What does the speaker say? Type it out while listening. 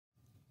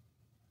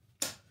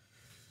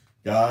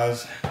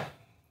Guys,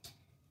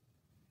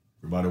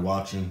 everybody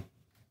watching,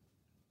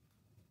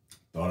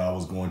 thought I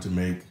was going to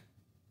make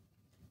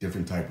a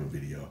different type of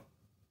video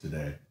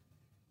today.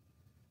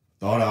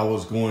 Thought I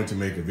was going to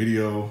make a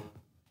video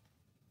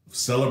of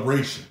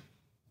celebration,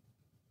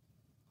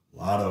 a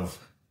lot of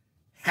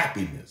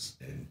happiness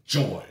and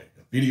joy,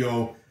 a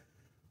video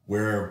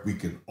where we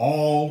could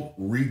all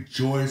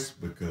rejoice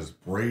because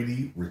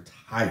Brady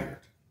retired.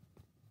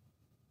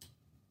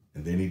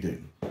 And then he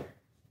didn't.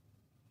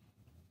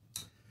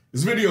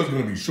 This video is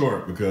going to be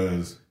short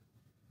because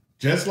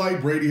just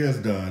like Brady has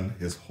done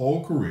his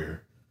whole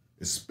career,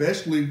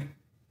 especially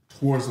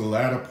towards the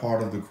latter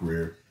part of the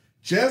career,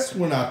 just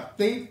when I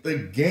think the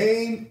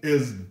game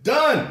is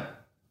done,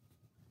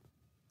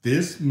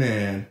 this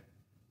man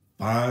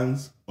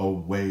finds a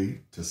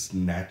way to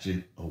snatch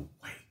it away.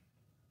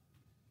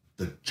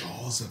 The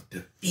jaws of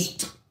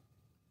defeat.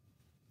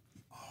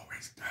 He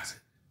always does it.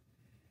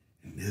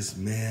 And this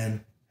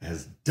man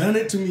has done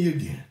it to me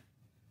again.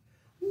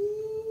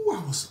 Ooh,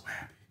 I was so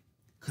happy.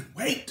 Couldn't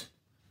wait.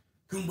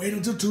 Couldn't wait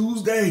until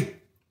Tuesday.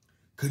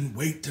 Couldn't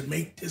wait to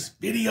make this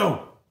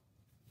video.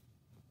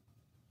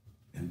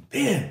 And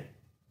then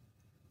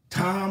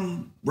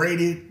Tom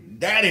Brady,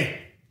 daddy,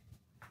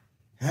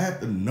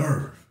 had the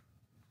nerve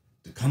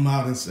to come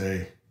out and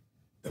say,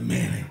 the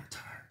man ain't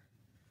retired.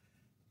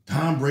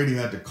 Tom Brady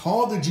had to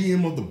call the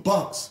GM of the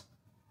Bucks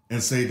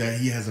and say that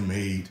he hasn't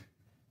made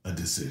a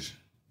decision.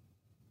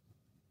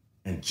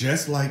 And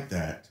just like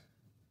that,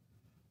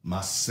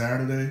 my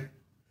Saturday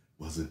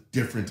was a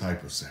different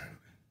type of Saturday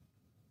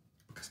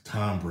because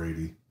Tom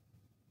Brady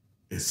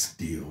is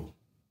still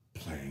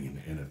playing in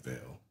the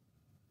NFL.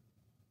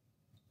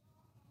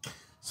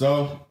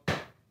 So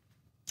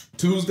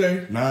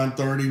Tuesday,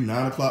 9:30,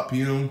 9 o'clock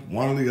p.m.,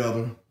 one or the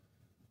other.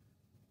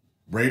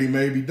 Brady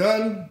may be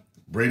done.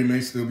 Brady may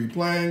still be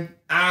playing.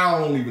 I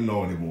don't even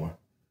know anymore.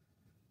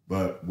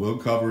 But we'll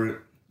cover it.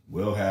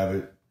 We'll have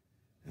it.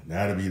 And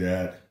that'll be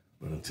that.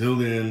 But until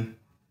then,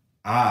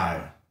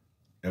 I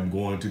am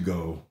going to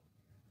go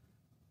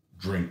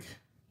drink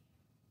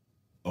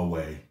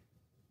away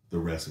the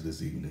rest of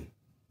this evening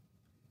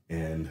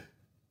and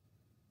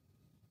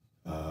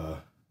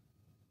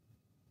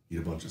eat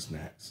a bunch of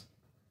snacks.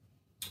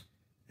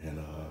 And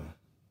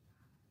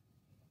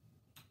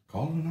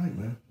call it a night,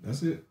 man.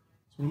 That's it.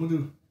 That's what I'm going to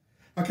do.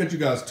 I'll catch you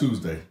guys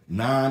Tuesday,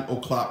 9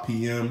 o'clock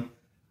p.m.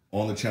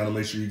 on the channel.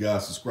 Make sure you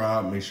guys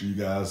subscribe. Make sure you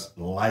guys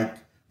like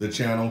the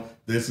channel.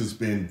 This has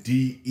been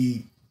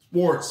DE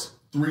Sports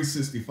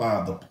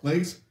 365, the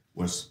place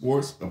where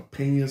sports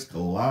opinions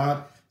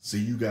collide. See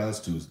you guys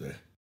Tuesday.